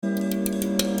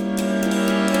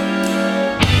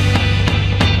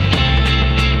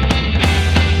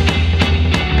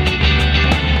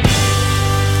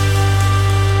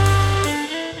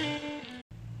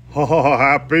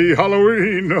Happy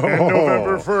Halloween! And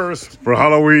November 1st. For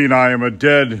Halloween, I am a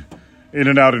dead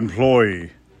In-N-Out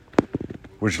employee,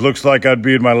 which looks like I'd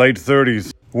be in my late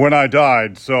 30s when I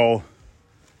died, so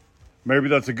maybe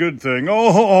that's a good thing.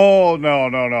 Oh,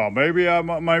 no. Maybe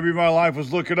my life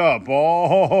was looking up.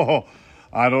 Oh,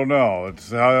 I don't know.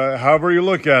 It's however you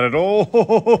look at it.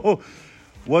 Oh,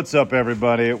 what's up,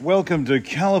 everybody? Welcome to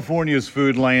California's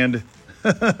Food Land.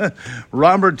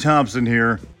 Robert Thompson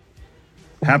here.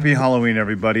 Happy Halloween,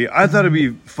 everybody. I thought it'd be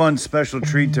a fun special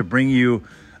treat to bring you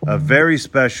a very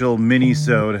special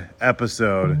mini-sode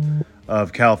episode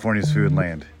of California's Food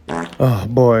Land. Oh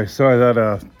boy, sorry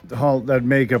that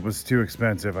makeup was too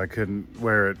expensive. I couldn't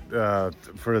wear it.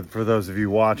 For those of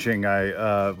you watching,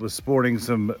 I was sporting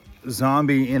some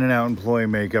zombie In-N-Out employee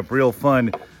makeup. Real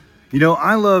fun. You know,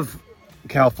 I love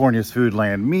California's Food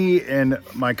Land. Me and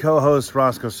my co-host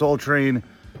Rossco Soletrain,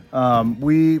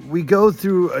 we go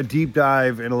through a deep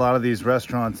dive in a lot of these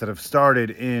restaurants that have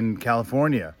started in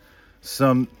California.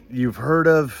 Some you've heard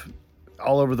of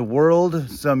all over the world,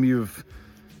 some you've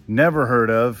never heard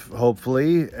of,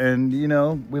 hopefully. And you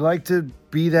know, we like to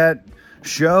be that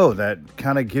show that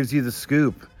kind of gives you the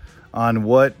scoop on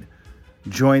what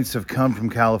joints have come from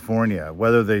California,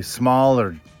 whether they small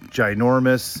or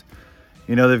ginormous.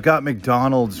 You know, they've got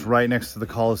McDonald's right next to the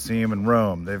Coliseum in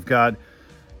Rome. They've got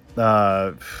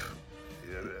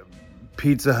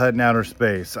Pizza Hut in outer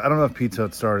space. I don't know if Pizza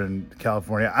Hut started in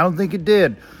California. I don't think it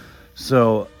did.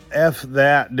 So F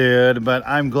that, dude. But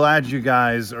I'm glad you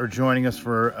guys are joining us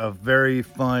for a very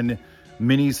fun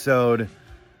mini-sode,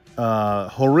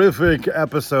 horrific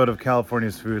episode of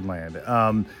California's Food Land.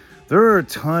 There are a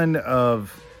ton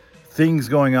of things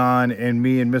going on in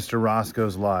me and Mr.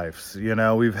 Rossco's lives. You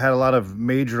know, we've had a lot of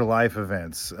major life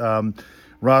events.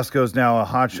 Rossco's now a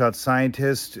hotshot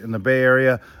scientist in the Bay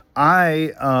Area.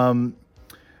 I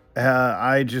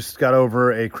just got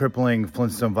over a crippling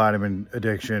Flintstone vitamin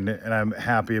addiction, and I'm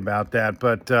happy about that.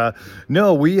 But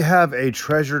no, we have a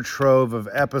treasure trove of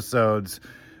episodes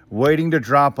waiting to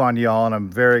drop on y'all, and I'm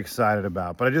very excited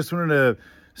about. But I just wanted to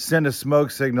send a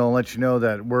smoke signal and let you know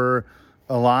that we're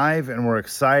alive and we're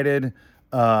excited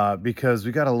because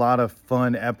we got a lot of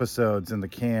fun episodes in the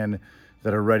can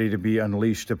that are ready to be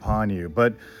unleashed upon you.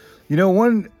 But you know,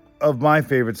 one of my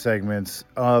favorite segments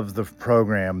of the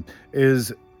program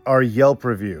is our Yelp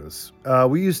reviews.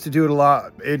 We used to do it a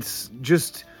lot. It's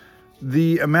just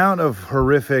the amount of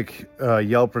horrific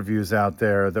Yelp reviews out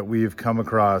there that we've come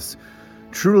across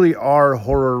truly are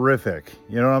horrorific.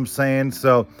 You know what I'm saying?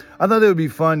 So I thought it would be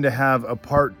fun to have a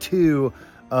part 2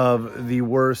 of the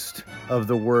worst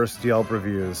Yelp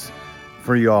reviews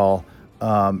for y'all.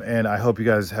 And I hope you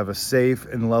guys have a safe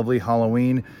and lovely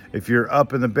Halloween. If you're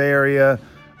up in the Bay Area,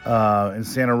 in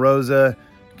Santa Rosa,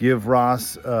 give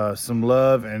Ross some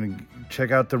love and check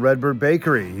out the Redbird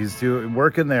Bakery. He's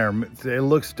working there. It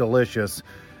looks delicious.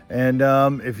 And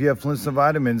if you have Flintstone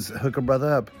vitamins, hook a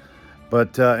brother up.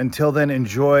 But until then,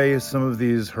 enjoy some of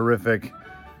these horrific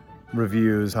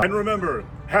reviews. And remember,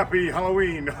 happy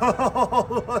Halloween.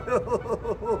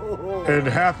 And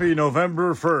happy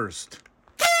November 1st.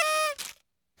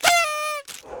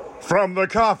 From the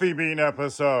Coffee Bean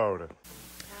episode.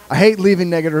 I hate leaving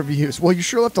negative reviews. Well, you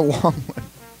sure left a long one.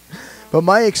 But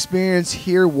my experience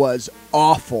here was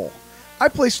awful. I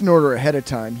placed an order ahead of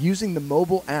time using the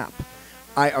mobile app.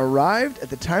 I arrived at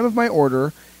the time of my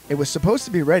order. It was supposed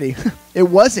to be ready. It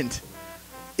wasn't.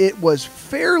 It was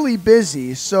fairly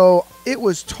busy, so it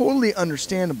was totally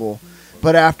understandable.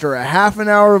 But after a half an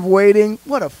hour of waiting,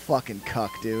 what a fucking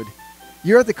cuck, dude.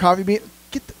 You're at the Coffee Bean.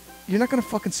 You're not going to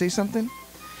fucking say something?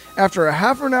 After a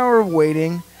half an hour of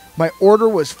waiting, my order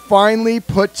was finally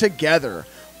put together.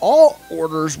 All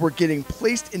orders were getting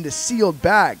placed into sealed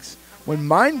bags. When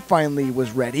mine finally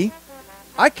was ready,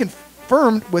 I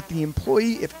confirmed with the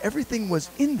employee if everything was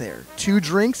in there. 2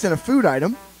 drinks and a food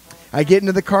item. I get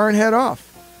into the car and head off.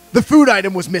 The food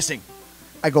item was missing.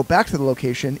 I go back to the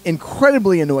location,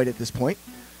 incredibly annoyed at this point.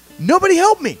 Nobody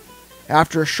helped me.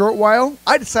 After a short while,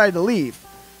 I decided to leave,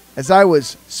 as I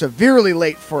was severely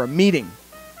late for a meeting.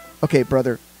 Okay,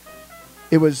 brother,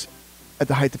 it was at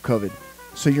the height of COVID.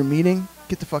 So your meeting,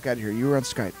 get the fuck out of here. You were on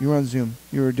Skype. You were on Zoom.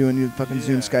 You were doing your fucking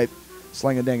Zoom Skype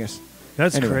slang-a-dangus.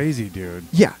 That's crazy, dude.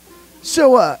 Yeah.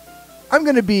 So I'm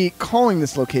going to be calling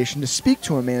this location to speak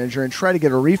to a manager and try to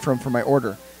get a refund for my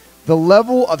order. The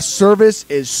level of service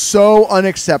is so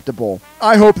unacceptable.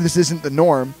 I hope this isn't the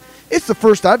norm. It's the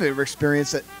first I've ever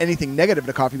experienced anything negative at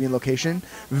a Coffee Bean location.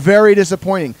 Very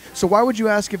disappointing. So why would you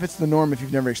ask if it's the norm if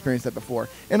you've never experienced that before?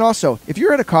 And also, if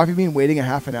you're at a Coffee Bean waiting a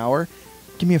half an hour,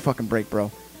 give me a fucking break, bro.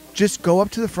 Just go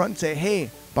up to the front and say,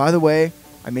 hey, by the way,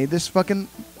 I made this fucking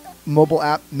mobile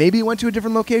app. Maybe you went to a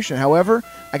different location. However,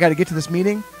 I got to get to this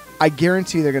meeting. I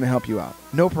guarantee they're going to help you out.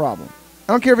 No problem.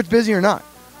 I don't care if it's busy or not.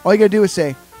 All you got to do is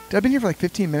say, "Dude, I've been here for like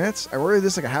 15 minutes. I ordered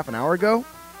this like a half an hour ago.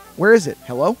 Where is it?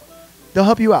 Hello?" They'll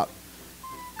help you out.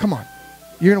 Come on.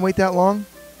 You're going to wait that long?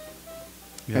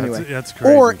 Yeah, anyway. that's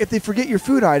crazy. Or if they forget your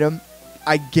food item,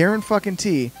 I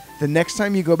guarantee the next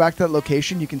time you go back to that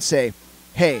location, you can say,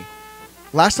 "Hey,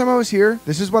 last time I was here,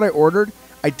 this is what I ordered.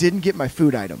 I didn't get my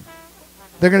food item."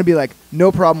 They're going to be like,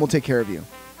 "No problem. We'll take care of you."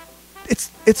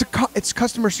 It's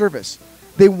customer service.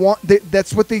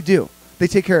 That's what they do. They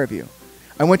take care of you.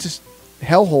 I went to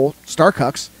Hellhole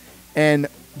Starcucks, and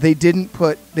they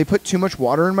put too much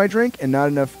water in my drink and not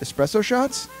enough espresso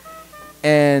shots.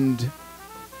 And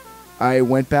I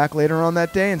went back later on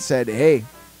that day and said, "Hey,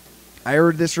 I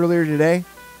ordered this earlier today.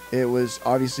 It was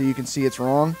obviously, you can see it's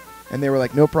wrong." And they were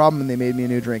like, "No problem," and they made me a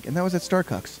new drink. And that was at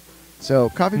Starcucks. So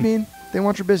Coffee Bean, they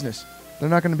want your business. They're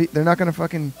not going to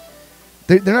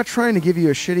they're not trying to give you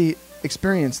a shitty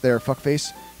experience there,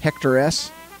 fuckface. Hectors.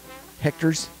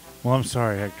 Well, I'm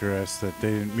sorry, Hector S., that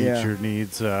they didn't meet your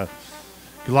needs. A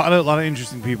lot of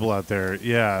interesting people out there.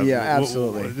 Yeah. Yeah,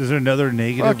 absolutely. Is there another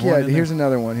negative Fuck one? yeah, here's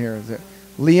another one here.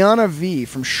 Liana V.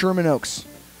 from Sherman Oaks.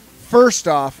 First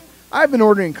off, I've been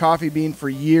ordering Coffee Bean for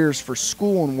years for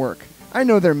school and work. I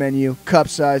know their menu, cup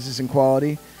sizes, and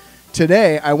quality.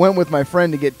 Today, I went with my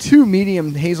friend to get 2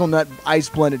 medium hazelnut ice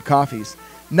blended coffees.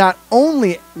 Not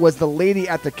only was the lady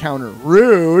at the counter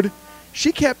rude,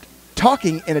 she kept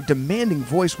talking in a demanding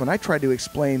voice when I tried to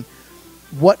explain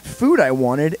what food I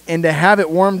wanted and to have it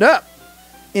warmed up.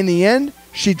 In the end,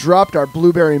 she dropped our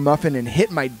blueberry muffin and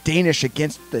hit my Danish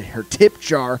against her tip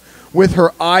jar with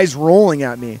her eyes rolling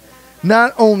at me.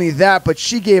 Not only that, but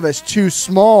she gave us 2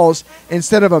 smalls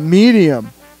instead of a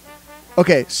medium.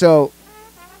 Okay, so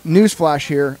newsflash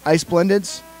here. Ice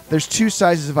blendeds. There's 2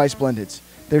 sizes of ice blendeds.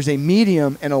 There's a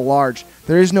medium and a large.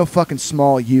 There is no fucking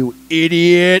small, you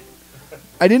idiot.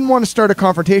 I didn't want to start a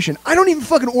confrontation. I don't even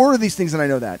fucking order these things, and I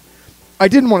know that. I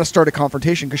didn't want to start a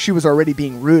confrontation because she was already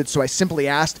being rude, so I simply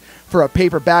asked for a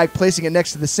paper bag, placing it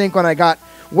next to the sink when I got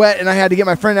wet, and I had to get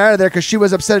my friend out of there because she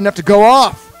was upset enough to go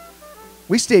off.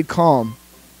 We stayed calm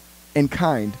and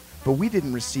kind, but we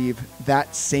didn't receive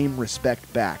that same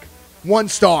respect back. 1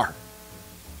 star.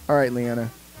 All right, Leanna.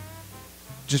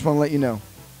 Just want to let you know,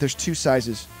 there's 2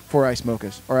 sizes for ice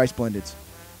mochas or ice blendeds,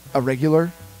 a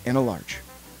regular and a large.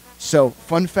 So,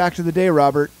 fun fact of the day,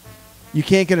 Robert, you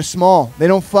can't get a small. They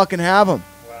don't fucking have them.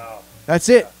 Wow. That's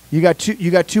it. You got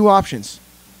 2 options.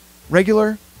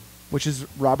 Regular, which is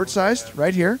Robert sized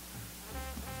right here.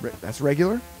 That's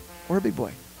regular, or a big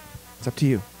boy. It's up to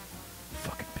you.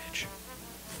 Fucking bitch.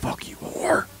 Fuck you,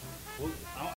 whore.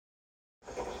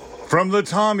 From the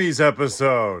Tommy's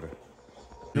episode.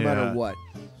 No matter what.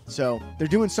 So, they're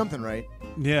doing something right.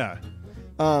 Yeah.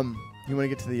 You want to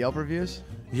get to the Yelp reviews?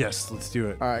 Yes, let's do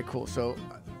it. All right, cool. So,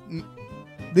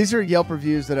 these are Yelp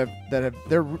reviews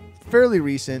they're fairly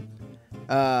recent.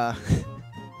 And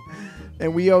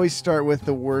we always start with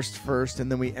the worst first,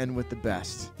 and then we end with the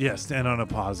best. Yes, and on a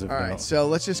positive note. All right, so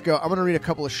let's just go. I'm going to read a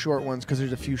couple of short ones because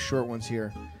there's a few short ones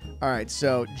here. All right,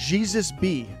 so Jesus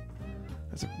B.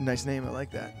 That's a nice name. I like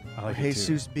that. I like or it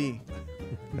Jesus B.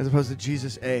 As opposed to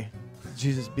Jesus A.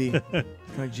 Jesus B.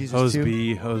 Like Jesus Hose 2.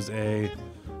 B, Hose A.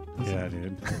 Yeah,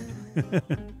 dude.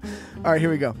 All right, here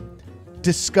we go.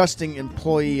 Disgusting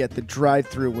employee at the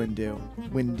drive-through window.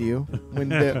 Window.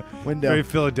 Very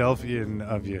Philadelphian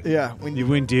of you. Yeah. You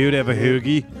win, dude. Have a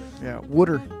hoagie. Yeah.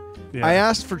 Wooder. Yeah. I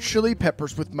asked for chili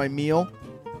peppers with my meal.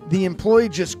 The employee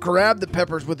just grabbed the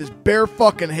peppers with his bare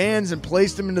fucking hands and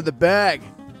placed them into the bag.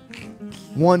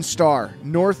 1 star.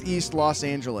 Northeast Los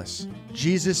Angeles.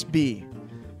 Jesus B.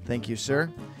 Thank you, sir.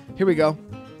 Here we go.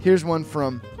 Here's one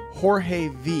from Jorge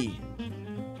V.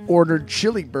 Ordered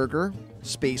chili burger,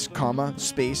 space, comma,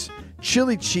 space,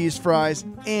 chili cheese fries,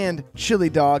 and chili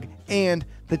dog, and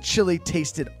the chili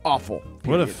tasted awful. Period.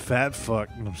 What a fat fuck.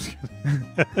 No, I'm just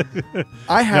kidding.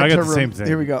 I had got the same thing.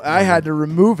 Here we go. I had to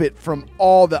remove it from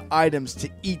all the items to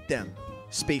eat them.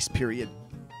 Space, period.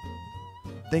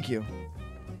 Thank you,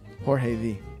 Jorge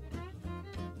V.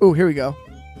 Oh, here we go.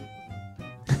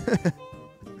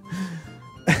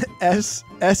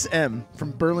 SM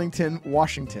from Burlington,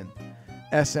 Washington.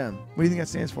 SM. What do you think that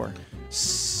stands for?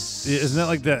 Isn't that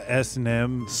like the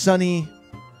S&M? Sunny.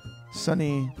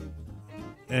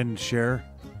 And share?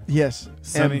 Yes.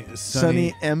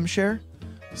 Sunny M share?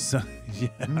 Yeah,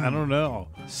 I don't know.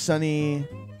 Sunny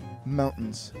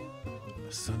Mountains.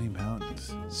 Sunny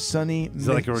Mountains. Sunny. Is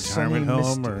it like a retirement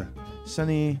home or?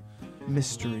 Sunny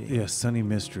Mystery. Yeah, Sunny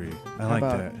Mystery. I like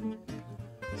that.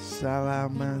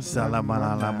 Salamana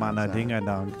Salamana ding a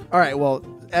dong. All right, well,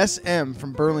 SM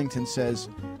from Burlington says,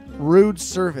 rude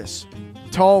service.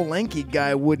 Tall, lanky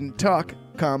guy wouldn't talk,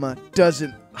 comma,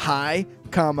 doesn't hi,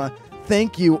 comma,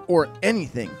 thank you or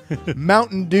anything.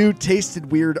 Mountain Dew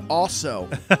tasted weird also.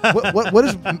 What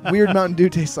does weird Mountain Dew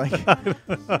taste like?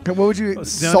 What would you... Sunny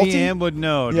salty? Ann would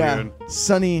know, Yeah, dude.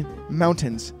 sunny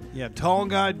mountains. Yeah, tall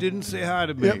guy didn't say hi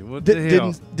to me. Yep. What the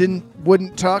hell?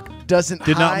 Wouldn't talk, doesn't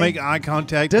Did hi. not make eye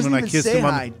contact Doesn't when I even kissed say him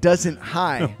on hi, doesn't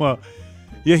hi. Well,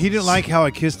 yeah, he didn't like how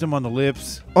I kissed him on the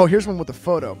lips. Oh, here's one with a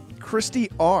photo. Christy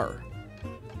R.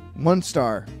 1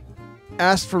 star.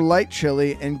 Asked for light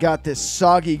chili and got this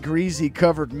soggy, greasy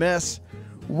covered mess.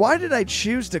 Why did I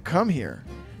choose to come here?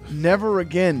 Never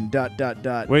again, ...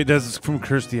 Wait, that's from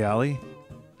Kirstie Alley?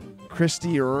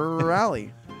 Christy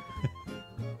Rally.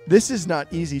 This is not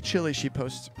easy chili, she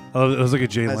posts. Oh, it was like a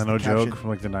Jay As the Leno joke caption. from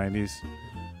like the 90s.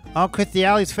 Oh, Kirstie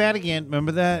Alley's fat again.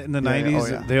 Remember that? In the Yeah, 90s, oh,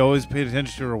 yeah. they always paid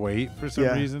attention to her weight for some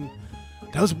Yeah. reason.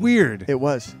 That was weird. It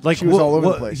was. Like she was all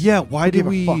over the place. Yeah, why Who did gave a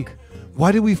we... fuck?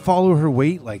 Why did we follow her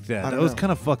weight like that? I That don't was know.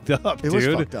 kind of fucked up, It dude. was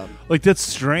fucked up. Like, that's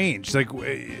strange. Like,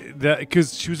 that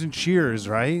because she was in Cheers,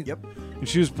 right? Yep. And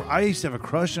she was. I used to have a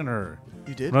crush on her.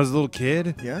 You did? When I was a little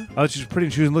kid. Yeah. I was just pretty.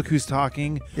 She was in Look Who's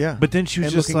Talking. Yeah. But then she was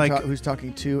and just looking like, who's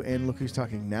talking to, and look who's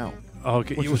talking now. oh,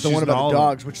 okay, Which it was the she's one in about all the of them.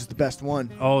 dogs, which is the best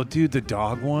one. Oh, dude, the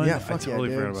dog one. Yeah, I fuck totally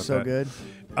yeah, forgot dude. about So that. good.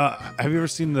 Have you ever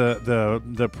seen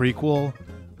the prequel?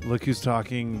 Look Who's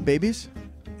Talking. Babies?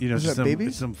 You know, Is just that some, babies?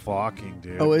 it's some flocking,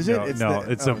 dude. Oh, is it? No, It's no,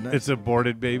 the- it's oh, nice. it's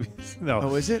aborted babies. No.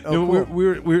 Oh, is it? Oh, no, cool.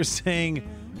 we were saying,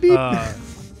 Beep.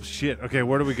 shit. Okay,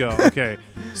 where do we go? Okay,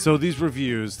 so these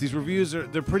reviews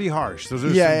they're pretty harsh. Those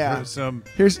are some.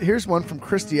 Here's one from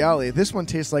Christy Alley. This one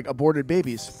tastes like aborted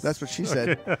babies. That's what she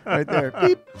said right there.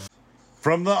 Beep.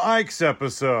 From the Ike's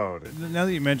episode. Now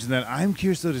that you mentioned that, I'm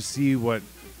curious though to see what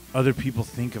other people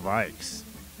think of Ike's.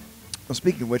 Well,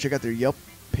 speaking of which, I got their Yelp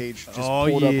page just Oh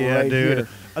pulled up yeah, right dude. here.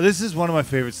 This is one of my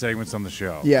favorite segments on the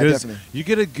show. Yeah, 'Cause definitely. You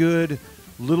get a good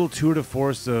little tour de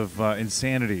force of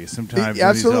insanity sometimes. in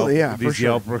Absolutely, these yeah, Yelp, for these sure.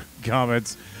 Yelp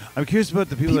comments. I'm curious about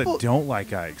the people People- that don't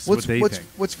like Ike's. What they think.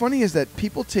 What's funny is that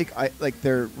people take like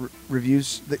their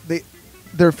reviews.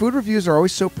 Their food reviews are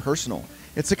always so personal.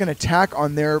 It's like an attack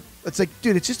on their. It's like,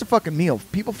 dude, it's just a fucking meal.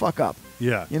 People fuck up.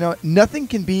 Yeah. You know, nothing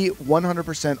can be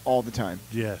 100% all the time.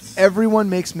 Yes. Everyone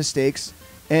makes mistakes,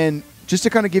 and just to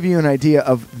kind of give you an idea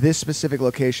of this specific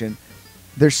location,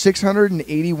 there's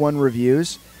 681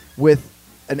 reviews with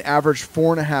an average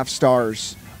 4.5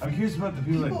 stars. I'm curious about the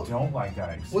people, People- that don't like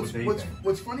Ike's.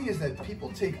 What's funny is that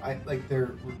people take like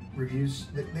their reviews.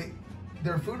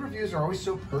 Their food reviews are always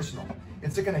so personal.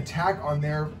 It's like an attack on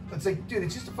their. It's like, dude,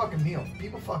 it's just a fucking meal.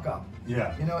 People fuck up.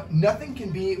 Yeah. You know, nothing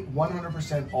can be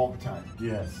 100% all the time.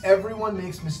 Yes. Everyone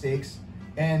makes mistakes,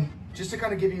 and just to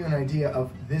kind of give you an idea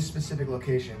of this specific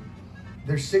location,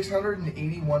 there's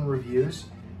 681 reviews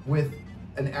with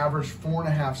an average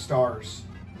 4.5 stars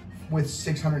with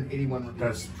 681 reviews.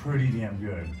 That's pretty damn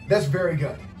good. That's very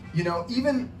good. You know,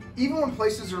 even when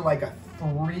places are like a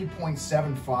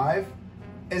 3.75,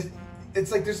 it's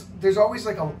like there's always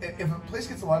like if a place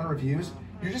gets a lot of reviews,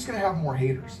 you're just gonna have more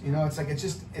haters. You know, it's like it's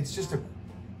just a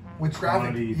with traffic.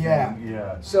 Quantity Yeah. thing,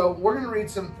 yeah. So we're gonna read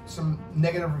some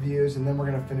negative reviews, and then we're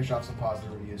gonna finish off some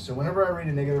positive reviews. So whenever I read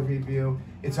a negative review,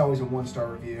 it's always a 1-star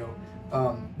review.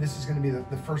 This is gonna be the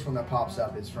first one that pops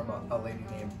up is from a lady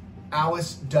named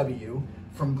Alice W.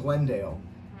 from Glendale.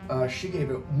 She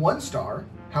gave it 1 star.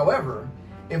 However,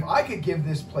 if I could give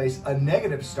this place a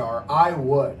negative star, I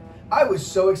would. I was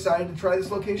so excited to try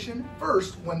this location.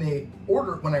 First, when I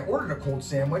ordered a cold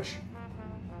sandwich,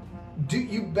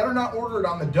 you better not order it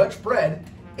on the Dutch bread.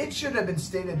 It should have been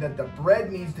stated that the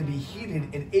bread needs to be heated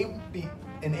and able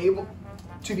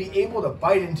to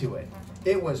bite into it.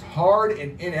 It was hard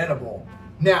and inedible.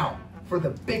 Now, for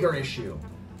the bigger issue,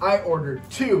 I ordered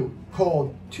 2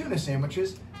 cold tuna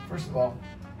sandwiches. First of all,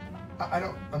 I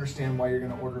don't understand why you're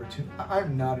going to order a tuna.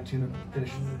 I'm not a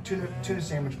tuna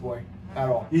sandwich boy at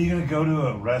all. Are you gonna go to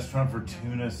a restaurant for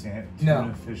tuna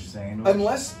No. fish sandwich?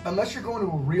 Unless you're going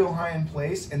to a real high-end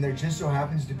place and there just so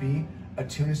happens to be a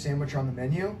tuna sandwich on the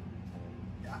menu,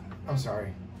 I'm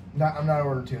sorry. I'm not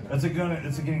ordering tuna. It's like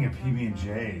getting a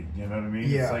PB&J. You know what I mean?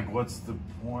 Yeah. It's like, what's the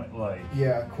point? Like,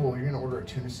 Yeah, cool. You're gonna order a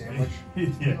tuna sandwich. Yeah.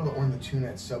 You're gonna order the tuna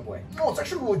at Subway. No, it's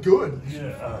actually really good.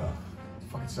 yeah.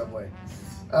 Fucking Subway.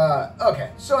 Okay,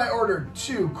 so I ordered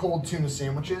 2 cold tuna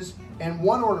sandwiches and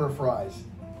 1 order of fries.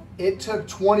 It took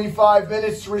 25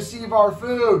 minutes to receive our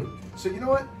food. So you know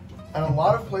what? At a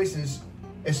lot of places,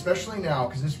 especially now,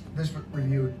 because this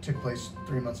review took place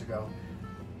 3 months ago,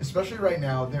 especially right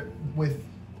now, with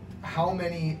how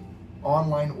many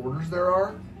online orders there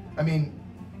are. I mean,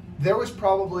 there was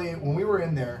probably, when we were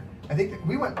in there, I think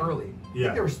we went early. I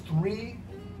think there was three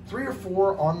or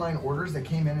four online orders that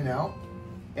came in and out,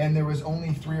 and there was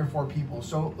only 3 or 4 people.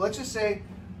 So let's just say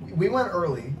we went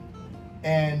early,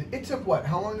 and it took what?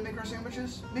 How long to make our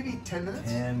sandwiches? Maybe 10 minutes?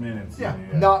 10 minutes. Yeah,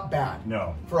 not bad.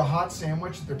 No. For a hot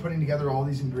sandwich, they're putting together all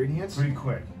these ingredients. Pretty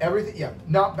quick. Everything, yeah,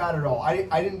 not bad at all.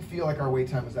 I didn't feel like our wait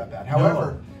time was that bad.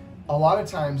 However, a lot of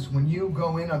times when you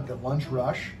go in at the lunch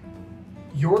rush,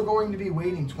 you're going to be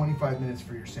waiting 25 minutes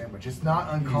for your sandwich. It's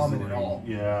not uncommon at all.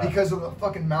 Yeah. Because of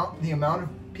the amount of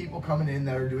people coming in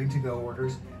that are doing to-go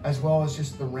orders, as well as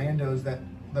just the randos that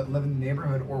live in the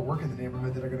neighborhood or work in the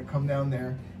neighborhood that are going to come down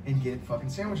there and get fucking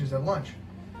sandwiches at lunch.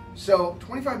 So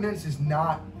 25 minutes is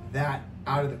not that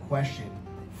out of the question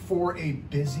for a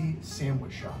busy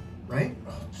sandwich shop, right?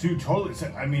 Dude, totally.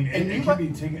 I mean, it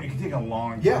can take a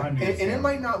long time. And it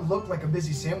might not look like a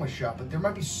busy sandwich shop, but there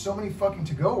might be so many fucking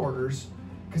to-go orders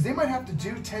because they might have to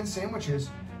do 10 sandwiches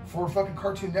for fucking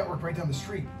Cartoon Network right down the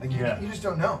street. Like, you just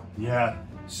don't know. Yeah.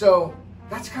 So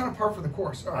that's kind of par for the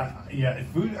course. All right.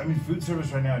 Food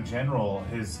service right now in general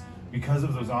is because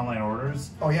of those online orders.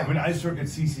 Oh, yeah. I mean, I used to work at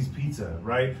CC's Pizza,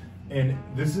 right? And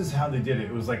this is how they did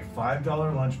it. It was like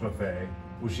 $5 lunch buffet,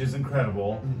 which is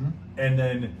incredible. Mm-hmm. And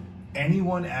then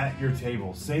anyone at your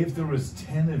table, say if there was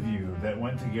 10 of you that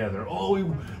went together,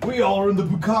 we all are in the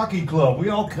Bukkake Club. We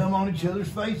all come on each other's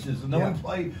faces, and then we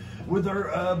play with our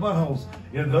buttholes.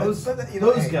 You know,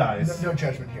 those guys. No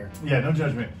judgment here. Yeah, no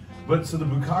judgment. But so the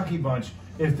Bukkake bunch,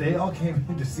 if they all came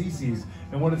into CC's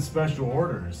and wanted special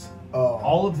orders,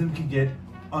 all of them could get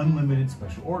unlimited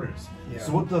special orders. Yeah.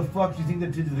 So what the fuck do you think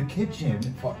that did to the kitchen?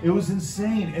 Fuck. It was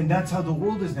insane, and that's how the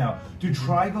world is now. Dude,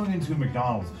 try going into a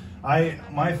McDonald's.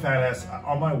 My fat ass,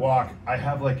 on my walk, I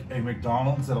have like a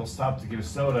McDonald's that'll stop to get a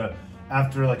soda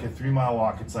after like a 3-mile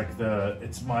walk.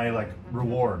 It's my like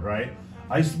reward, right?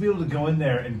 I used to be able to go in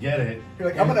there and get it. You're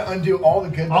like, I'm gonna undo all the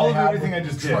good. Everything I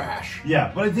just did. Trash. Yeah,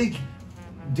 but I think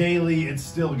daily it's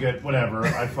still good. Whatever,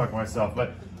 I fuck myself,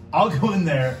 but I'll go in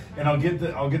there and I'll get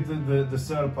the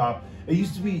soda pop. It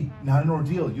used to be not an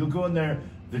ordeal. You'll go in there,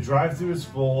 the drive-thru is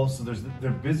full, so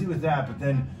they're busy with that. But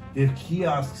then they have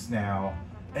kiosks now,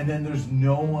 and then there's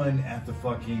no one at the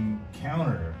fucking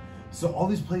counter. So all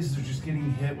these places are just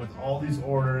getting hit with all these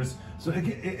orders. So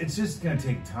it's just gonna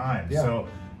take time. Yeah. So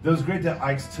it was great that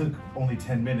Ike's took only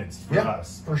 10 minutes for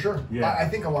us. For sure. Yeah. I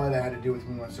think a lot of that had to do with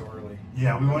we went so early.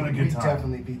 Yeah, we went a good time. We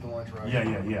definitely beat the lunch rush.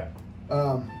 Yeah.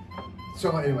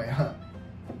 So anyway,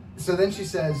 so then she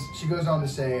goes on to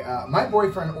say, my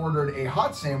boyfriend ordered a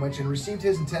hot sandwich and received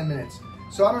his in 10 minutes.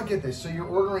 So I don't get this. So you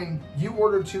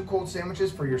ordered 2 cold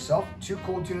sandwiches for yourself, 2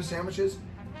 cold tuna sandwiches,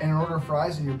 and an order of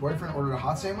fries, and your boyfriend ordered a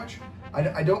hot sandwich?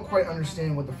 I don't quite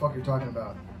understand what the fuck you're talking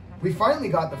about. We finally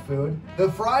got the food.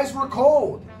 The fries were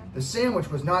cold. The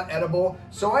sandwich was not edible,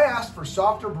 so I asked for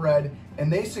softer bread,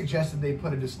 and they suggested they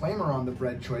put a disclaimer on the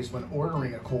bread choice when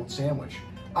ordering a cold sandwich.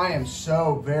 I am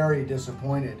so very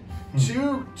disappointed.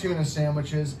 2 tuna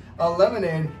sandwiches, a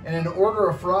lemonade, and an order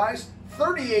of fries,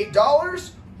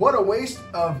 $38? What a waste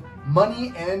of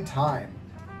money and time.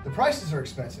 The prices are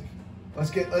expensive.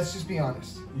 Let's just be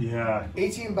honest. Yeah.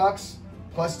 $18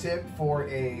 plus tip for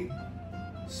a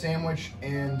sandwich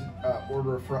and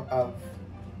order of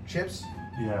chips.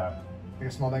 Yeah. Like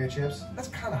a small bag of chips. That's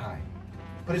kind of high.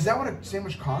 But is that what a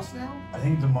sandwich costs now? I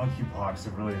think the monkeypox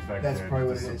have really affected That's probably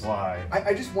what the it supply. is.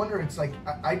 I just wonder, it's like,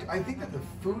 I think that the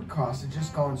food costs have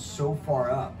just gone so far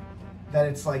up that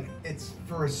it's like, it's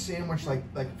for a sandwich,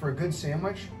 like for a good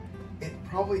sandwich, it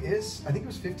probably is, I think it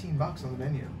was $15 on the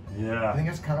menu. Yeah. I think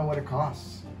that's kind of what it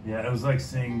costs. Yeah, it was like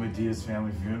seeing Medea's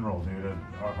family funeral, dude,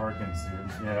 at Harkins,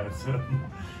 dude. Yeah, it's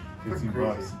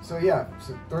 $15. So yeah,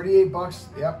 so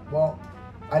 $38. Yep. Well,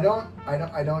 I don't.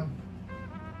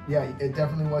 Yeah, it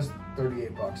definitely was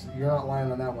 $38. You're not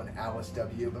lying on that one, Alice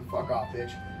W. But fuck off,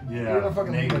 bitch. Yeah. You're gonna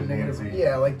fucking leave a negative. Nancy.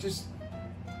 Yeah, like just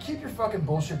keep your fucking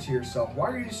bullshit to yourself.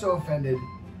 Why are you so offended?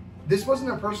 This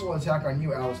wasn't a personal attack on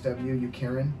you, Alice W. You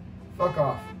Karen. Fuck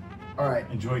off. All right.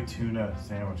 Enjoy tuna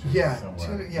sandwiches. Yeah, somewhere.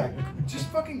 tuna. Yeah, just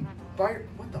fucking buy.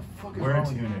 What the fuck is Wear wrong a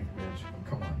with you? tunic, bitch.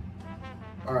 Come on.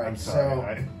 All right. I'm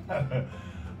sorry. So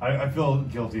I feel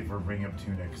guilty for bringing up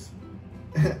tunics.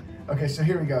 Okay, so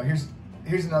here we go.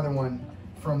 Here's another one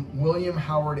from William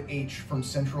Howard H. from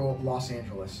Central Los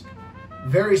Angeles.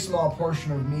 Very small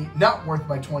portion of meat, not worth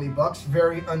my $20.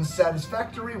 Very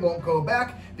unsatisfactory, won't go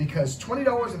back because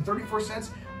 $20.34.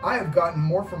 I have gotten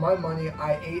more for my money.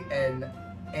 I ate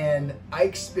an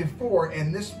Ike's before,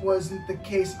 and this wasn't the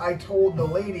case. I told the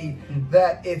lady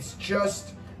that it's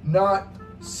just not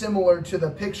similar to the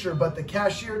picture, but the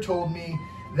cashier told me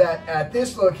that at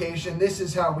this location, this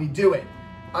is how we do it.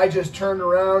 I just turned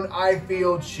around. I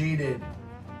feel cheated.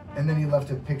 And then he left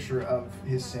a picture of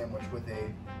his sandwich with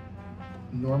a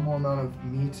normal amount of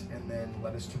meat and then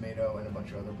lettuce, tomato, and a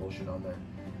bunch of other bullshit on there.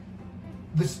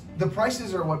 The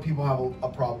prices are what people have a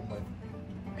problem with.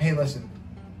 Hey, listen,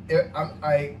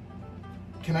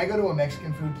 can I go to a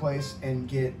Mexican food place and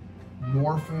get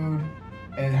more food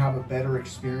and have a better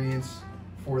experience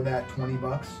for that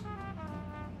 $20?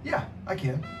 Yeah, I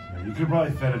can. Yeah, you could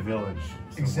probably fed a village.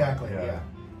 Exactly, yeah.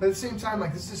 But at the same time,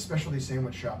 like, this is a specialty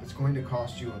sandwich shop. It's going to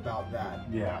cost you about that.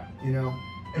 Yeah. You know?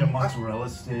 And mozzarella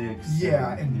sticks.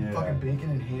 Yeah, and fucking bacon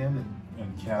and ham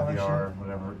and caviar,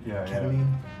 whatever. Yeah,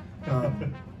 ketamine.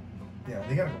 Yeah,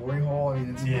 they got a glory hole. I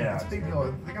mean, it's a big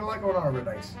deal. They got a lot going on over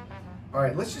Dykes. All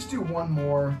right, let's just do one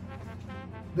more.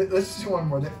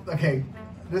 Okay,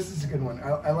 this is a good one.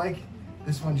 I like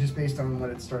this one just based on what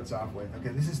it starts off with. Okay,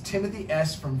 this is Timothy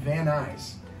S. from Van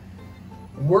Nuys.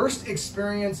 Worst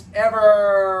experience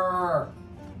ever.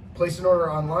 Placed an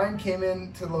order online, came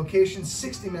in to the location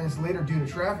 60 minutes later due to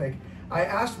traffic. I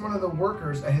asked one of the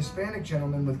workers, a Hispanic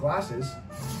gentleman with glasses,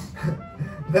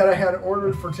 that I had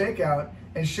ordered for takeout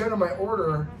and showed him my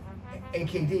order,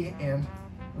 AKD, and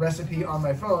recipe on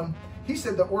my phone. He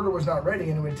said the order was not ready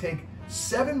and it would take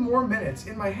 7 more minutes.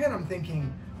 In my head, I'm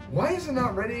thinking, why is it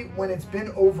not ready when it's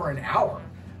been over an hour?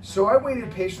 So I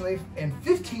waited patiently and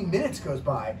 15 minutes goes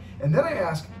by. And then I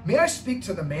ask, may I speak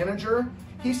to the manager?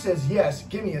 He says, yes,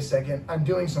 give me a second. I'm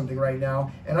doing something right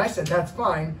now. And I said, that's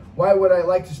fine. Why would I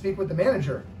like to speak with the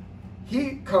manager?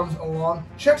 He comes along,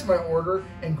 checks my order,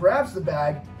 and grabs the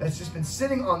bag that's just been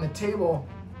sitting on the table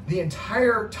the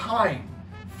entire time.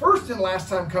 First and last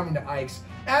time coming to Ike's.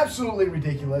 Absolutely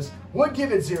ridiculous. Would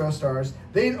give it 0 stars.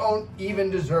 They don't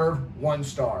even deserve 1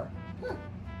 star.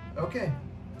 Okay.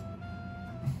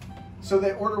 So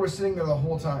the order was sitting there the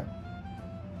whole time.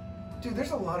 Dude,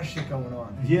 there's a lot of shit going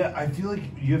on. Yeah, I feel like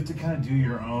you have to kind of do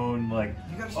your own, like,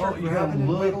 you gotta start grabbing and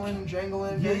wiggling and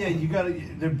jangling. Yeah, you gotta,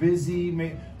 they're busy.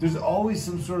 There's always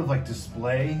some sort of, like,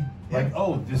 display. Yeah. Like,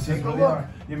 oh, this is what they are.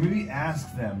 Yeah, maybe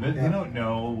ask them. They don't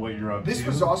know what you're up to. This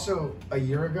was also a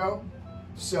year ago.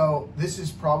 So this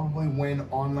is probably when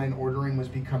online ordering was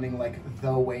becoming, like,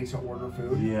 the way to order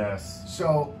food. Yes.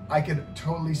 So I could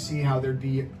totally see how there'd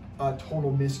be a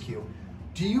total miscue.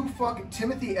 Do you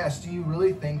Timothy S., do you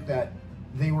really think that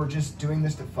they were just doing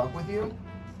this to fuck with you?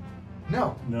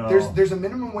 No. There's a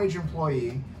minimum wage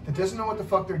employee that doesn't know what the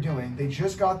fuck they're doing. They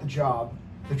just got the job.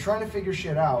 They're trying to figure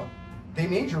shit out. They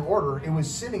made your order. It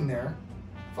was sitting there.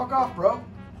 Fuck off, bro.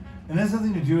 And that's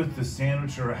nothing to do with the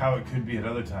sandwich or how it could be at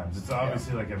other times. It's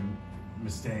obviously like a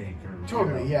mistake or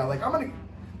totally, yeah. Like, I'm gonna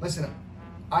listen.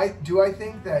 I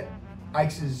think that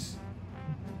Ike's is.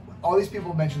 All these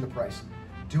people mention the price.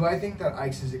 Do I think that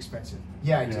Ike's is expensive?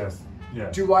 Yeah, I do. Yes. Yeah.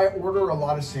 Do I order a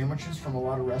lot of sandwiches from a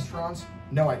lot of restaurants?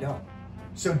 No, I don't.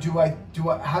 So what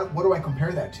do I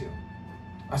compare that to?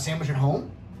 A sandwich at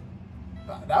home?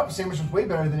 That sandwich was way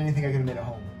better than anything I could have made at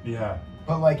home. Yeah.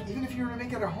 But, like, even if you were to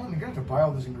make it at home, you're gonna have to buy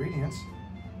all those ingredients.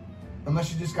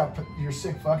 Unless you just you're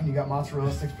sick fuck and you got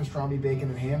mozzarella sticks, pastrami, bacon,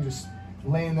 and ham just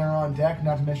laying there on deck,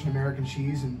 not to mention American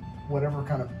cheese and whatever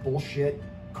kind of bullshit,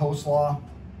 coleslaw.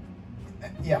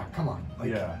 Yeah, come on.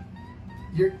 Like, yeah.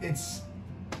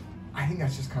 I think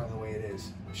that's just kind of the way it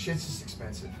is. Shit's just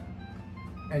expensive.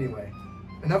 Anyway,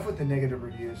 enough with the negative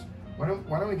reviews. Why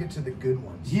don't we get to the good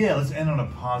ones? Yeah, let's end on a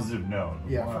positive note.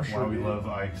 Yeah, for sure. Why we love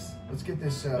Ike's. Let's get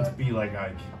this. Let's be like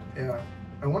Ike. Yeah.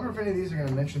 I wonder if any of these are going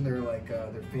to mention their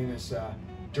famous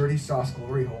dirty sauce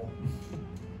glory hole.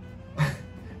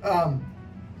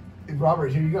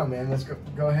 Robert, here you go, man. Let's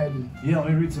go ahead and let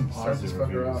me read some positive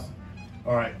reviews.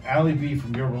 All right, Allie B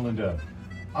from Yorba Linda.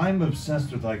 I'm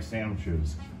obsessed with Ike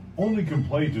sandwiches. Only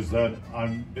complaint is that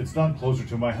it's not closer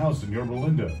to my house in Yorba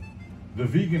Linda. The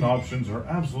vegan options are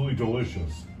absolutely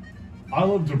delicious. I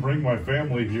love to bring my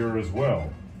family here as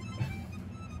well.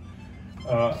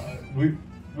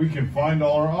 We can find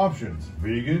all our options,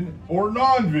 vegan or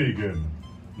non-vegan.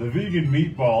 The vegan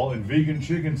meatball and vegan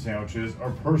chicken sandwiches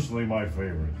are personally my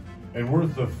favorite and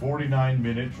worth the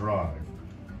 49-minute drive.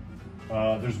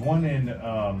 There's one in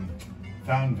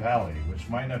Fountain Valley, which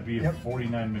might not be a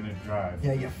 49-minute drive.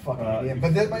 Yeah, you fucking idiot.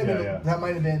 But that might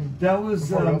have been. That was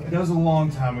a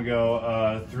long time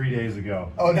ago. 3 days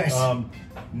ago. Oh, nice.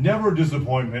 Never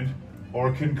disappointment,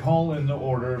 or can call in the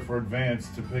order for advance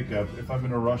to pick up if I'm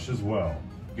in a rush as well.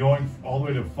 Going all the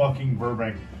way to fucking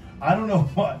Burbank. I don't know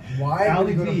what. Why?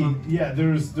 Allie B. Yeah,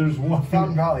 there's one.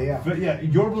 Fountain Valley, yeah. But yeah,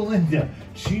 Yorba Linda.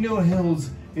 Chino Hills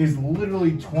is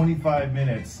literally 25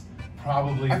 minutes.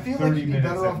 Probably 30 minutes. I feel like you'd be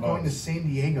better off going to San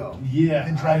Diego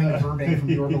than driving to Burbank from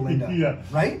Yorba Linda. Yeah.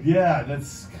 Right? Yeah,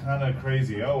 that's kind of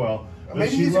crazy. Oh, well. But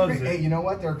maybe she loves it. Hey, you know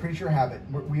what? They're a creature of habit.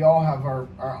 We all have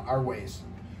our ways.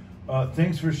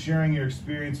 Thanks for sharing your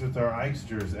experience with our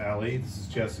Ikesters, Allie. This is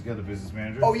Jessica, the business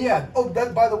manager. Oh, yeah. Oh,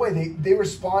 that, by the way, they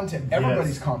respond to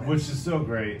everybody's comments. Which is so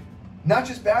great. Not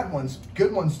just bad ones,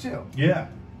 good ones, too. Yeah.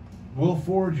 We'll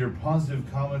forward your positive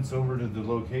comments over to the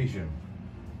location.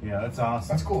 Yeah, that's awesome.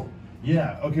 That's cool.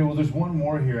 Yeah. Okay, well, there's one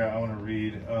more here I want to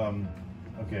read.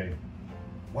 Okay.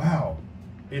 Wow.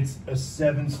 It's a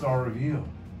 7-star review.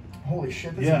 Holy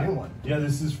shit, that's a new one. Yeah,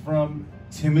 this is from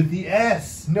Timothy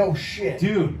S. No shit.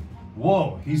 Dude.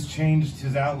 Whoa, he's changed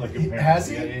his outlook apparently. Has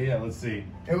he? Yeah. Let's see.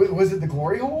 Was it the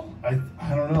glory hole? I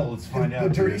don't know. Let's find out. The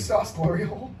dirty sauce glory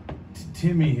hole?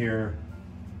 Timmy here.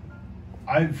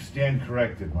 I stand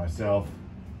corrected myself.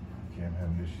 Okay, I'm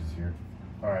having issues here.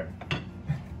 All right.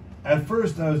 At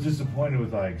first, I was disappointed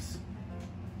with Ike's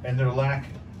and their lack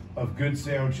of good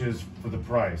sandwiches for the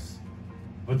price.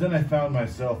 But then I found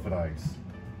myself at Ike's.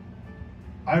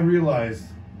 I realized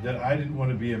that I didn't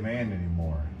want to be a man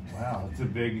anymore. Wow, it's a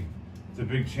big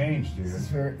change, dude.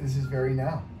 This is very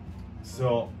now.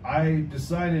 So I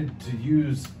decided to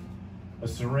use a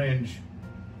syringe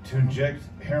to inject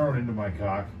heroin into my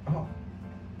cock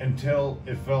until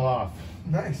it fell off.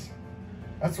 Nice.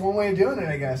 That's one way of doing it,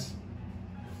 I guess.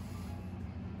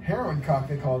 Heroin cock,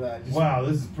 they call that. Wow,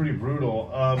 this is pretty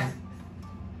brutal.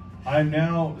 I'm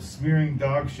now smearing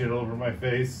dog shit all over my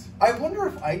face. I wonder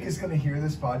if Ike is going to hear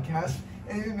this podcast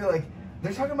and he's going to be like,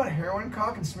 they're talking about heroin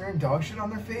cock and smearing dog shit on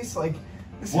their face? Like,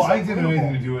 this well, is Ike didn't have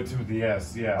anything to do with Timothy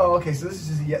S. Yeah. Oh, okay. So this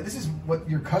is just, this is what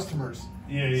your customers.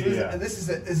 Yeah. This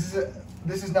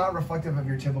is not reflective of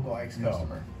your typical Ike's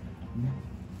customer.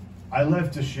 I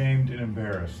left ashamed and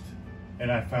embarrassed,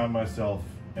 and I found myself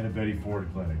in a Betty Ford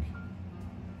clinic.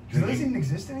 Do those even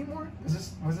exist anymore?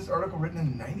 Was this article written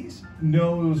in the 90s?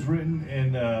 No, it was written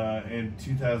in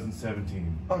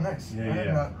 2017. Oh, nice. Yeah, I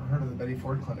have not heard of the Betty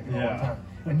Ford clinic in a long time.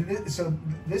 And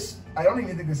this, I don't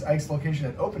even think this Ike's location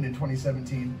had opened in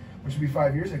 2017, which would be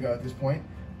 5 years ago at this point.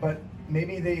 But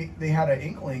maybe they had an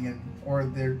inkling, or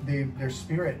their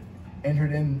spirit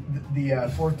entered in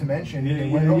the fourth dimension. And they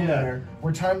went over there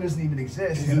where time doesn't even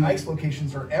exist, and Ike's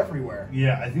locations are everywhere.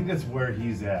 Yeah, I think that's where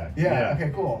he's at. Yeah.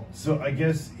 Okay. Cool. So I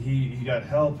guess he got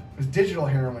help. It was digital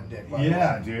heroin dick.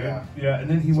 Yeah, dude. Yeah, and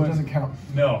then he went. It doesn't count.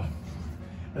 No.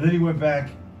 And then he went back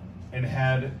and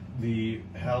had the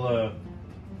hella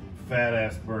fat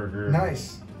ass burger.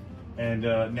 Nice. And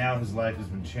now his life has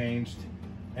been changed.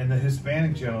 And the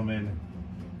Hispanic gentleman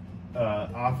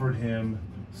offered him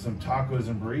some tacos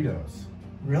and burritos.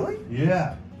 Really?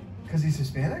 Yeah. Because he's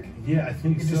Hispanic? Yeah, I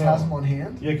think he just has them on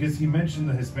hand? Yeah, because he mentioned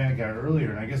the Hispanic guy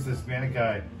earlier, and I guess the Hispanic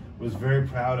guy was very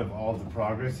proud of all the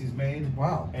progress he's made.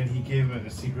 Wow. And he gave him a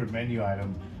secret menu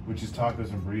item, which is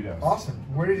tacos and burritos. Awesome.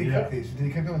 Where did he cook these? Did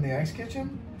he cook them in the Ike's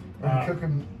kitchen? Or did he cook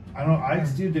them... I don't know.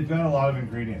 Ike's, dude, they've got a lot of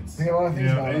ingredients. They got a lot of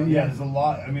things going on. Yeah, there's a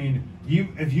lot. I mean,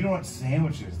 if you don't want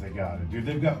sandwiches, they got it, dude.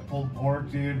 They've got pulled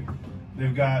pork, dude.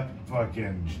 They've got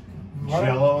fucking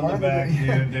Jello in the back,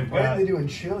 dude. They've what are they doing?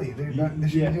 Chili? They should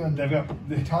be doing. They've got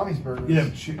Tommy's burgers. Yeah,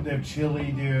 they have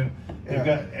chili, dude. They've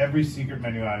got every secret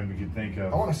menu item you could think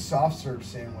of. I want a soft serve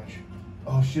sandwich.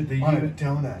 Oh shit, they want a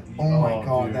donut. Oh my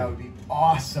god, dude. That would be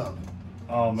awesome.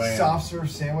 Oh man, soft serve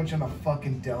sandwich on a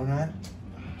fucking donut.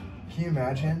 Can you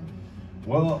imagine?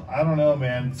 Well, I don't know,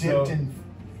 man. Dipped in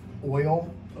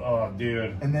oil. Oh,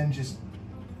 dude. And then just.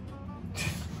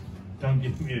 Don't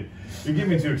get me. You're getting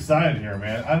me too excited here,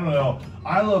 man. I don't know.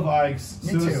 I love Ike's.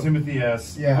 Me so too. does Timothy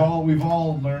S. Yeah. We've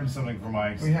all learned something from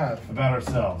Ike's. We have. About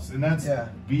ourselves, and that's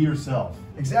be yourself.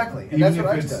 Exactly, and even that's what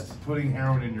if Ike's it's does. putting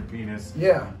heroin in your penis.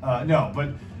 Yeah. No, but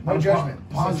no judgment.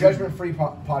 Judgment-free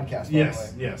podcast.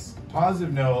 Yes, yes.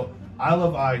 Positive note. I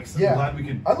love Ike's. I'm glad we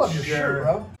could. I love your shirt,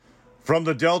 bro. From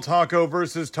the Del Taco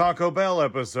versus Taco Bell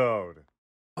episode.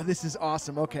 Oh, this is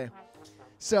awesome. Okay.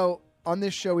 So, on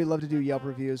this show, we love to do Yelp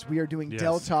reviews. We are doing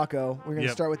Del Taco. We're going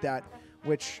to start with that,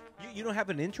 which... You don't have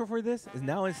an intro for this?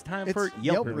 Now it's time for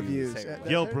Yelp reviews.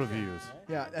 Yelp reviews.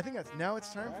 Yeah, I think that's... Now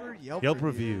it's time for Yelp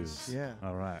reviews. Yeah.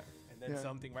 All right. And then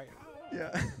something right...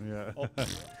 Yeah. Yeah. Oh.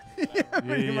 Yeah,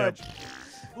 pretty much.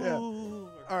 Yeah.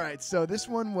 All right, so this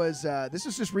one was... this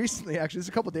was just recently, actually. This is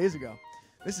a couple days ago.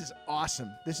 This is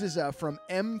awesome. This is from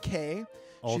MK.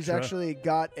 Ultra. She's actually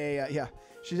got a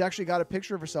she's actually got a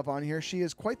picture of herself on here. She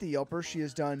is quite the Yelper. She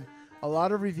has done a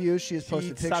lot of reviews. She has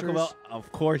posted pictures.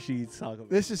 Of course, she's talking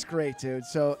about. This is great, dude.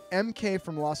 So MK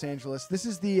from Los Angeles. This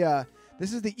is the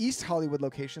East Hollywood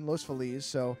location, Los Feliz.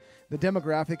 So the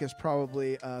demographic is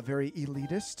probably very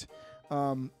elitist,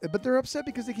 but they're upset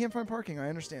because they can't find parking. I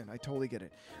understand. I totally get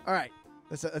it. All right.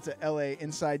 That's a LA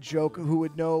inside joke. Who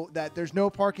would know that there's no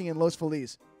parking in Los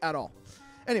Feliz at all?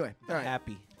 Anyway, all right.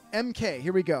 Happy. MK,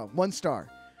 here we go. 1 star.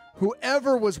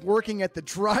 whoever was working at the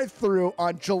drive-thru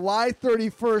on July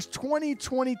 31st,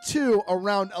 2022,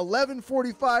 around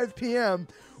 11:45 p.m.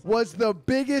 was the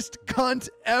biggest cunt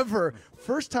ever.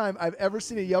 First time I've ever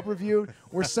seen a Yelp review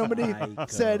where somebody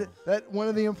said that one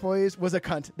of the employees was a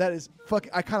cunt. That is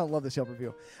fucking. I kind of love this Yelp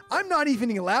review. I'm not even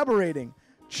elaborating.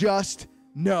 Just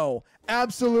no.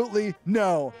 Absolutely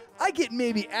no. I get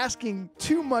maybe asking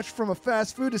too much from a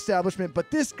fast food establishment, but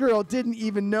this girl didn't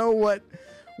even know what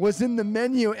was in the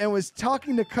menu and was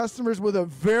talking to customers with a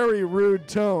very rude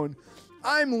tone.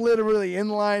 I'm literally in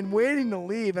line waiting to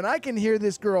leave, and I can hear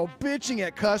this girl bitching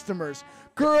at customers.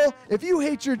 Girl, if you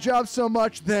hate your job so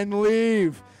much, then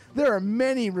leave. There are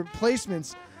many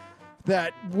replacements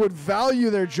that would value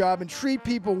their job and treat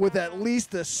people with at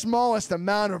least the smallest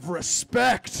amount of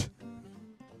respect.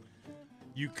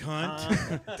 You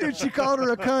cunt. Dude, she called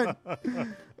her a cunt.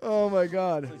 Oh, my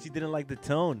God. So she didn't like the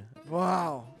tone.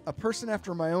 Wow. A person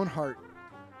after my own heart.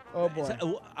 Oh, boy.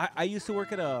 So, I used to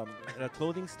work at a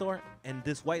clothing store, and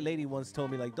this white lady once told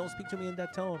me, like, don't speak to me in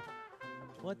that tone.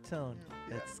 What tone?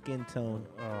 That skin tone.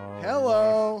 Oh,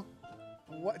 Hello.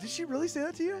 What? Did she really say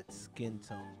that to you? That skin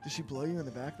tone. Did she blow you in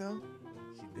the back, though?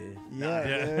 She did.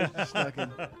 Yeah, dude. Just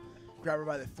fucking grab her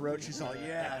by the throat. She's all,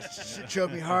 yeah,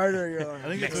 choke me harder. You're like, I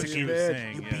think that's what she was bitch.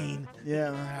 saying. You Yeah. bean.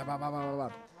 Yeah. Blah, blah, blah, blah,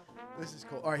 blah. This is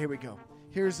cool. All right, here we go.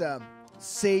 Here's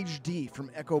Sage D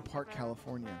from Echo Park,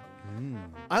 California.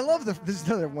 I love this is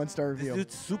another 1-star This review.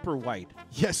 dude's super white.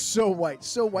 Yes, so white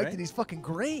Right? that he's fucking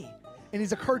gray, and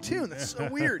he's a cartoon. That's so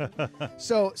weird.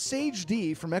 So Sage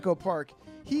D from Echo Park,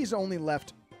 he's only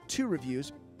left 2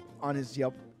 reviews on his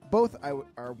Yelp. Both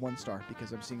are 1 star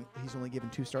because I'm seeing he's only given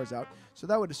 2 stars out. So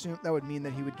that would mean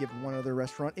that he would give one other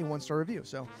restaurant a 1-star review.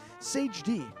 So Sage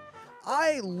D,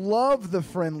 I love the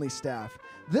friendly staff.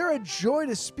 They're a joy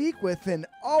to speak with and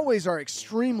always are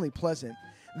extremely pleasant.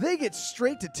 They get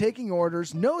straight to taking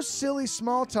orders. No silly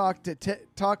small talk to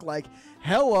talk like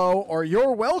hello or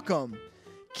you're welcome.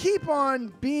 Keep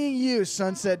on being you,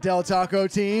 Sunset Del Taco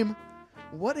team.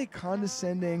 What a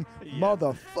condescending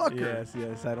motherfucker.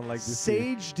 Yes, I don't like this.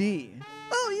 Sage D.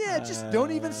 Oh, yeah, just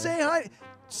don't even say hi.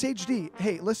 Sage D,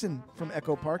 hey, listen from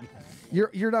Echo Park.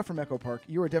 You're not from Echo Park.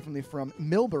 You are definitely from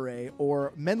Millbrae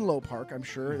or Menlo Park, I'm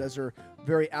sure. Those are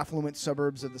very affluent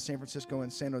suburbs of the San Francisco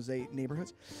and San Jose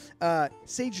neighborhoods.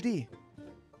 Sage D,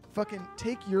 fucking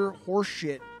take your horse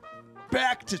shit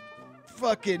back to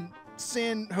fucking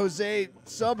San Jose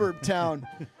suburb town,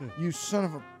 you son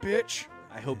of a bitch.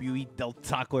 I hope you eat Del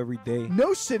Taco every day.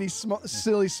 No silly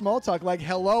small talk like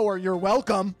hello or you're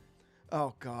welcome.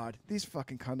 Oh, God. These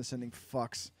fucking condescending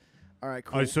fucks. All right,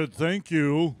 cool. I said thank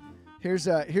you. Here's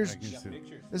this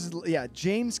is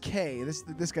James K.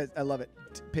 This guy, I love it.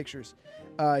 Pictures.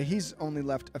 He's only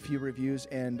left a few reviews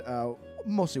and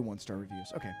mostly 1-star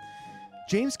reviews. Okay.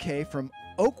 James K. from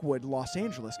Oakwood, Los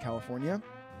Angeles, California.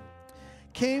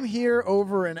 Came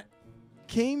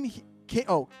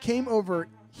over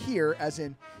here as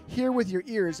in here with your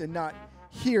ears and not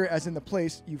here as in the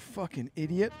place, you fucking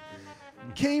idiot.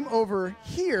 Came over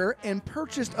here and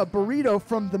purchased a burrito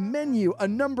from the menu, a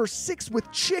number 6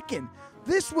 with chicken.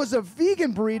 This was a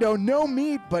vegan burrito, no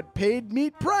meat, but paid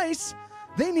meat price.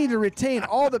 They need to retain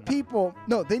all the people.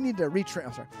 No, they need to retrain.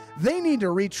 I'm sorry. They need to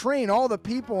retrain all the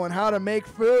people on how to make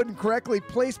food and correctly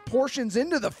place portions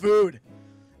into the food.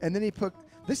 And then he put,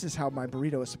 this is how my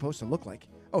burrito is supposed to look like.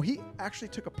 Oh, he actually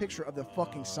took a picture of the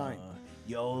fucking sign.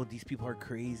 Yo, these people are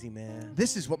crazy, man.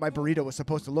 This is what my burrito was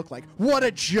supposed to look like. What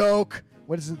a joke.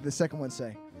 What does the second one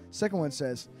say? Second one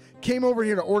says, came over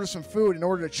here to order some food and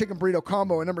ordered a chicken burrito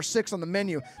combo and number 6 on the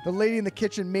menu. The lady in the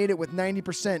kitchen made it with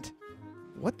 90%.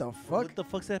 What the fuck? What the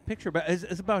fuck's that picture about?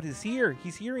 It's about his ear.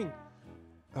 He's hearing.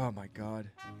 Oh, my God.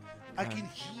 I can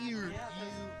hear you.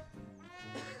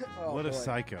 Oh, What a boy.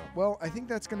 psycho. Well, I think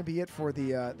that's going to be it for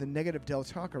the negative Del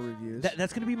Taco reviews.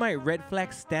 That's going to be my red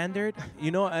flag standard.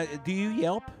 You know, do you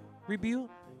Yelp review?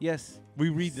 Yes. We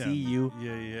read them. See you.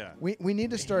 Yeah. We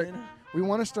need to start. We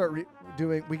want to start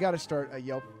doing. We got to start a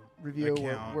Yelp review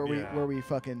Account, where we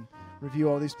fucking review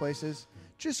all these places.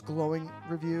 Just glowing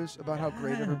reviews about how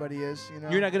great everybody is. You know.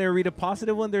 You're not going to read a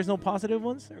positive one? There's no positive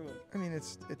ones? I mean,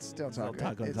 it's Del Taco.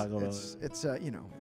 Taco, It's Taco Bell. it's you know.